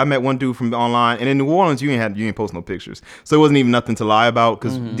mean. Like, I met one dude from online, and in New Orleans, you ain't post no pictures, so it wasn't even nothing to lie about,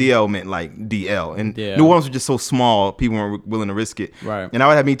 because DL meant like DL, and New Orleans was just so small, people weren't willing to risk it. Right. And I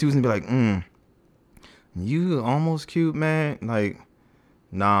would have me too and be like, you almost cute, man. Like,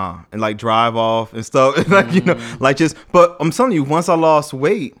 nah, and like drive off and stuff. Like, you know, like just. But I'm telling you, once I lost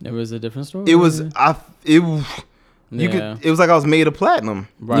weight, It was a different story. it was it was like I was made of platinum,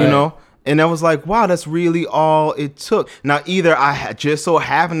 Right. you know. And I was like, wow, that's really all it took. Now, either I had just so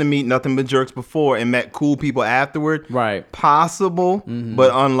happened to meet nothing but jerks before and met cool people afterward. Right. Possible,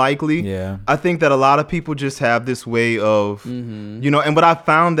 but unlikely. Yeah. I think that a lot of people just have this way of, you know, and but I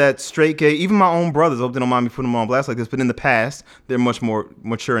found that straight gay, even my own brothers, I hope they don't mind me putting them on blast like this, but in the past, they're much more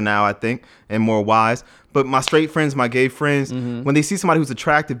mature now, I think, and more wise. But my straight friends, my gay friends, when they see somebody who's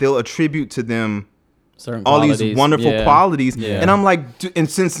attractive, they'll attribute to them Certain all qualities. these wonderful qualities. Yeah. And I'm like, and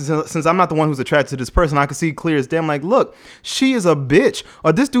since I'm not the one who's attracted to this person, I can see clear as day. I'm like, look, she is a bitch,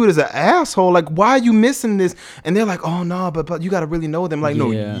 or this dude is an asshole. Like, why are you missing this? And they're like, oh no, but you got to really know them. Like, no,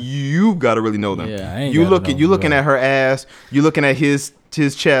 you got to really know them. Yeah, you looking at her ass, you looking at his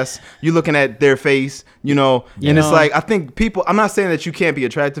chest, you looking at their face, you know. And it's like, I think people, I'm not saying that you can't be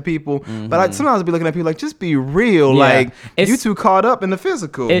attracted to people, but sometimes I'll be looking at people like, just be real. Like, you too caught up in the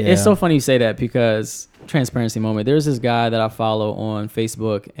physical. It's so funny you say that, because transparency moment, there's this guy that I follow on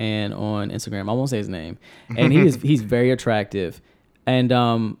Facebook and on Instagram. I won't say his name, and he's very attractive,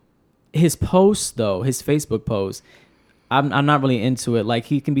 and his posts, though, his Facebook posts, I'm not really into it. Like,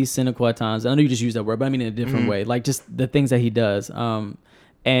 he can be cynical at times. I know you just use that word, but I mean in a different way. Like, just the things that he does.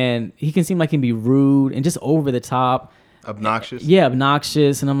 And he can seem like he can be rude and just over the top. Obnoxious. Yeah,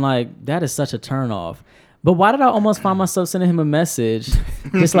 obnoxious. And I'm like, that is such a turnoff. But why did I almost find myself sending him a message,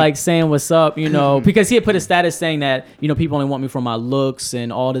 just like saying what's up, you know, because he had put a status saying that, you know, people only want me for my looks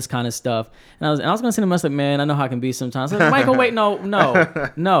and all this kind of stuff. And I was going to send him a message like, man, I know how I can be sometimes. I was like, Michael, wait, no.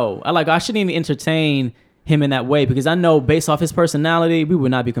 I shouldn't even entertain him in that way, because I know based off his personality, we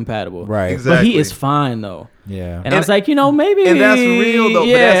would not be compatible. Right. Exactly. But he is fine, though. Yeah. And I was like, you know, maybe. And that's real, though.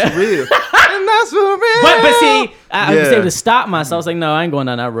 Yeah. But that's real. And that's for real. But see, I was able to stop myself. I was like, no, I ain't going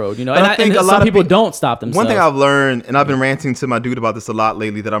down that road. You know, I think a lot some of people don't stop themselves. One thing I've learned, and I've been ranting to my dude about this a lot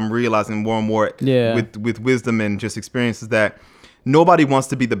lately, that I'm realizing more and more with wisdom and just experience, is that nobody wants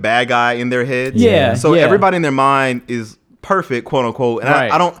to be the bad guy in their head. Yeah. So everybody in their mind is perfect, quote unquote. And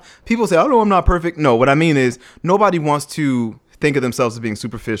Right. I don't, people say, oh no, I'm not perfect. No, what I mean is nobody wants to think of themselves as being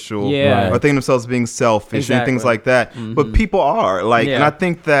superficial or think of themselves as being selfish and things like that. But people are like, and I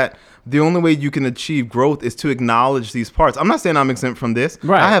think that the only way you can achieve growth is to acknowledge these parts. I'm not saying I'm exempt from this.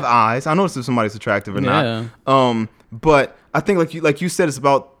 Right. I have eyes. I notice if somebody's attractive or not. But I think like you said, it's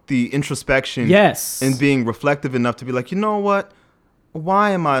about the introspection and being reflective enough to be like, you know what? Why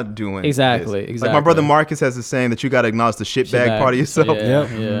am I doing this? Exactly. Like my brother Marcus has this saying that you got to acknowledge the shitbag part of yourself.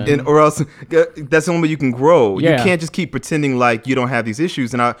 Yeah. Or else that's the only way you can grow. You can't just keep pretending like you don't have these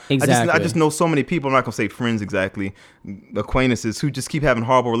issues. And I just know so many people, I'm not going to say friends exactly, acquaintances, who just keep having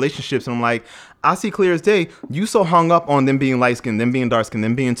horrible relationships. And I'm like, I see clear as day, you so hung up on them being light skinned, them being dark skinned,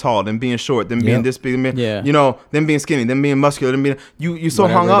 them being tall, them being short, them being this big, you know, them being skinny, them being muscular, them being, you so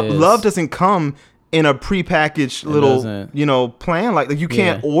hung up. Love doesn't come in a prepackaged little, you know, plan. Like you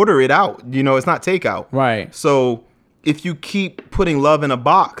can't order it out. You know, it's not takeout. Right. So if you keep putting love in a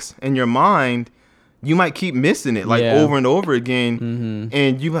box in your mind, you might keep missing it over and over again.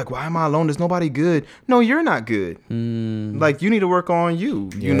 And you're like, why am I alone? There's nobody good. No, you're not good. Like you need to work on you,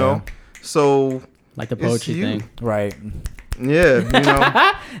 you know? So like the poetry thing. Right. Yeah. You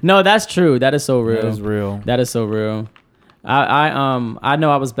know? No, that's true. That is so real. That is real. That is so real. I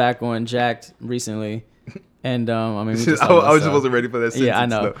know I was back on Jacked recently, and I mean, I just wasn't ready for that sentence. Yeah, I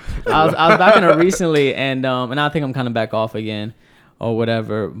know. I was back on it recently, and I think I'm kind of back off again, or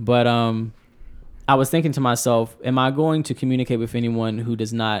whatever. But I was thinking to myself, am I going to communicate with anyone who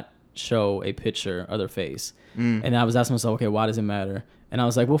does not show a picture of their face? And I was asking myself, okay, why does it matter? And I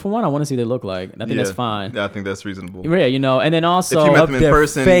was like, well, for one, I want to see what they look like. And I think that's fine. Yeah, I think that's reasonable. Yeah, you know, and then also if you met them in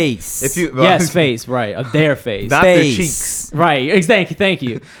person, face. If you face, right, of their face, not their cheeks, right. Thank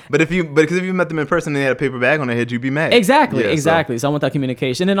you. But if you met them in person and they had a paper bag on their head, you'd be mad. Exactly. So I want that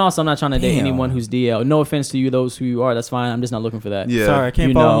communication. And then also, I'm not trying to date anyone who's DL. No offense to you, those who you are. That's fine. I'm just not looking for that. Yeah. Sorry, I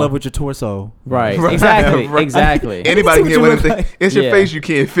can't fall in love with your torso. Right. Exactly. Anybody can get anything. It's your face you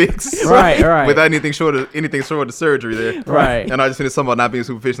can't fix. Right. Without anything short of surgery there. Right. And I just finished talking about not being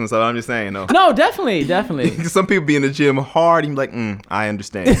superficial and stuff. I'm just saying, though. No, definitely. Some people be in the gym hard and you're like, I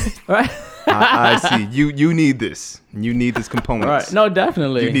understand. Right. I see. You need this. You need this component. Right. No,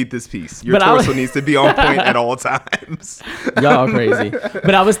 definitely. You need this piece. Your torso needs to be on point at all times. Y'all crazy.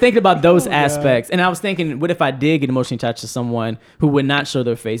 But I was thinking about those aspects. And I was thinking, what if I did get emotionally attached to someone who would not show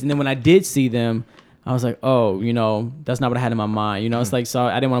their face? And then when I did see them, I was like, oh, that's not what I had in my mind. It's like, so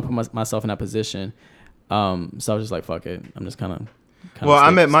I didn't want to put myself in that position. So I was just like, fuck it. I'm just kind of. Well, I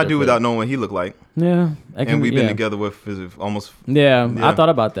met my dude without knowing what he looked like. Yeah. And we've been together with almost. Yeah, I thought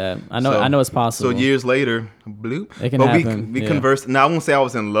about that. I know it's possible. So years later, bloop. It can happen. We conversed. Now, I won't say I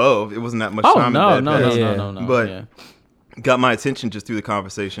was in love. It wasn't that much time. No. But got my attention just through the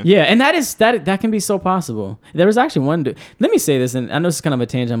conversation. Yeah, and that can be so possible. There was actually one dude. Let me say this, and I know this is kind of a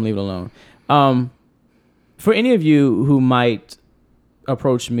tangent. I'm going to leave it alone. For any of you who might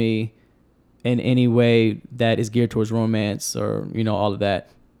approach me in any way that is geared towards romance or all of that,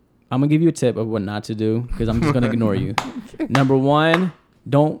 I'm gonna give you a tip of what not to do, because I'm just gonna ignore you. Number one,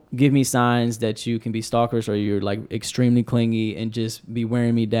 don't give me signs that you can be stalkers or you're like extremely clingy and just be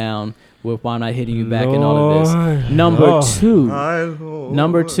wearing me down with why I'm not hitting you back and all of this. Number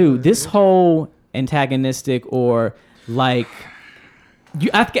two, this whole antagonistic or like,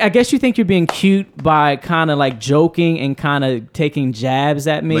 I guess you think you're being cute by kind of like joking and kind of taking jabs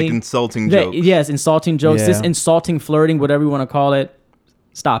at me. Like insulting jokes. Yes, insulting jokes. Yeah. This insulting flirting, whatever you want to call it.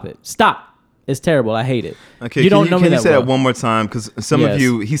 Stop it. Stop. It's terrible. I hate it. Okay, you don't know me can you that say well. that one more time? Because some of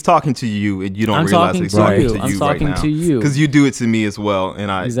you, he's talking to you and you don't I'm realize talking he's to talking you. to you I'm talking right now. to you. Because you do it to me as well.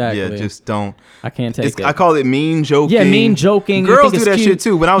 And Exactly. just don't. I can't take it. I call it mean joking. Yeah, mean joking. Girls do that shit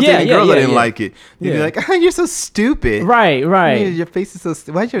too. When I was dating girls, I didn't like it. They'd be Yeah. like, you're so stupid. Right. Your face is so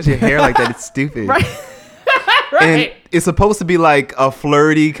stupid. Why is your hair like that? It's stupid. Right. And it's supposed to be like a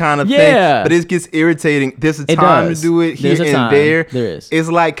flirty kind of thing, but it gets irritating. There's a time to do it here and there. There is. It's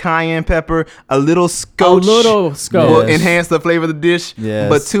like cayenne pepper, a little scotch. Will enhance the flavor of the dish,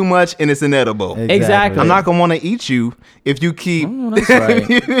 but too much and it's inedible. Exactly. I'm not gonna want to eat you if you keep. Oh, that's right.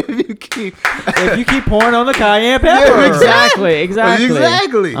 if you keep pouring on the cayenne pepper. Yeah,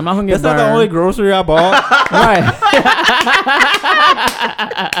 exactly. I'm not gonna get That's not the only grocery I bought. Right.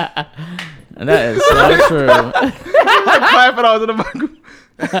 That is so true.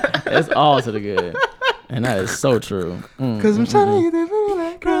 It's all to the good. And that is so true. Because I'm trying to get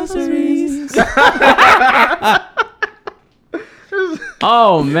that groceries.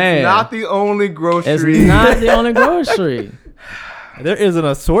 Oh, man. Not the only grocery. It's not the only grocery. There is an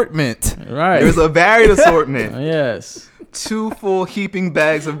assortment. Right. There's a varied assortment. Yes. 2 full heaping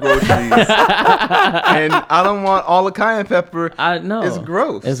bags of groceries. And I don't want all the cayenne pepper. I know. It's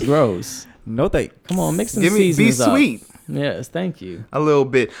gross. It's gross. No thanks. Come on, mix some Be seasonings up. sweet. Yes, thank you. A little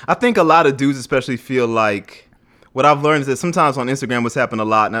bit. I think a lot of dudes especially feel like, what I've learned is that sometimes on Instagram what's happened a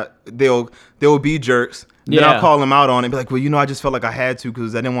lot, now they'll be jerks. Then I'll call them out on it and be like, well, I just felt like I had to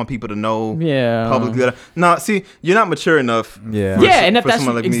because I didn't want people to know publicly. No, see, you're not mature enough for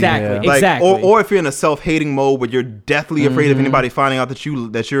someone like exactly, me. Like, exactly. Or if you're in a self-hating mode where you're deathly afraid of anybody finding out that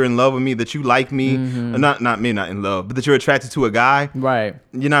you're in love with me, that you like me, not in love, but that you're attracted to a guy. Right.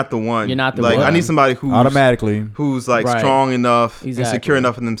 You're not the one. You're not the one. one. I need somebody who's like strong enough and secure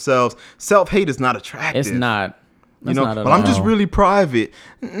enough in themselves. Self-hate is not attractive. It's not. That's not at all. I'm just really private.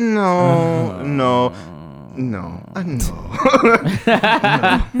 No.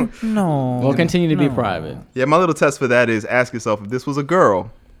 We'll continue to be private. Yeah, my little test for that is ask yourself, if this was a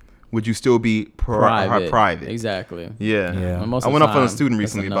girl, would you still be private? Exactly. Yeah. I went up on a student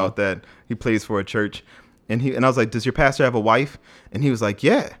recently about that. He plays for a church, and I was like, does your pastor have a wife? And he was like,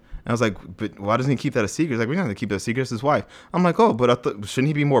 yeah. And I was like, but why doesn't he keep that a secret? He's like, we're not going to keep that a secret. It's his wife. I'm like, oh, but shouldn't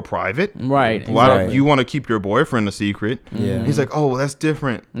he be more private? Right. Why don't you want to keep your boyfriend a secret? Yeah. He's like, oh, well, that's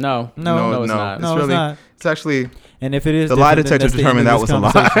different. No, it's not. It's not. It's actually... And if it is, the lie detector determined that was a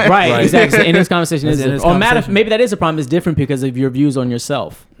lie. Right, exactly. In this conversation, maybe that is a problem. It's different because of your views on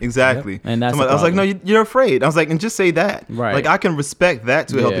yourself. Exactly. Yep. And that's I was like, no, you're afraid. I was like, and just say that. Right. Like, I can respect that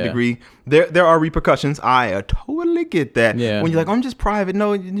to a healthy degree. There are repercussions. I totally get that. Yeah. When you're like, I'm just private.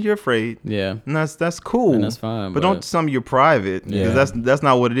 No, you're afraid. Yeah. And that's cool. And that's fine. But don't tell me you're private. Because that's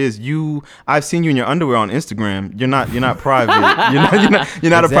not what it is. I've seen you in your underwear on Instagram. You're not private. You're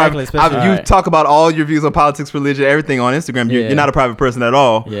not a private. You talk about all your views on politics, religion, everything on Instagram. You're not a private person at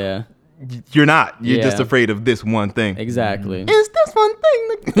all. Yeah. You're not. You're just afraid of this one thing. Exactly. It's this one thing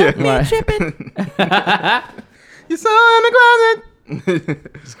that right. tripping. You're so in the closet.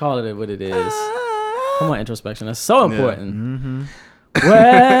 Just call it what it is. Come on, introspection. That's so important. Mm-hmm.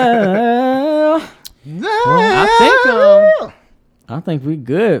 Well, I think we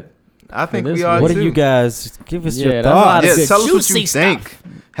good. I think this we are week. What too. do you guys give us your Yeah, that's a lot thoughts? of Yeah, good tell us what juicy you think. stuff.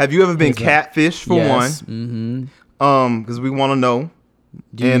 Have you ever been What's that? catfished for Yes. one? Mm-hmm. Because we want to know.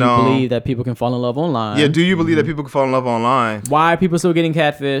 Do you And, believe that people can fall in love online? Yeah, do you believe that people can fall in love online? Why are people still getting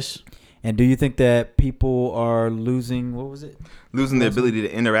catfish? And do you think that people are losing, what was it? Losing the ability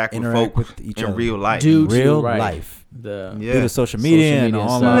to interact with folk With each in other. real life. Due to, Real right, life. The Yeah. Due to social media and and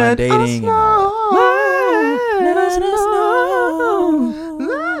stuff. online Let dating. us And all. know. Let us know.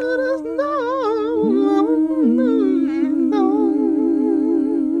 Let us know.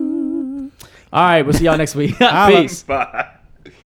 All right, we'll see y'all next week. Holla. Peace. Bye.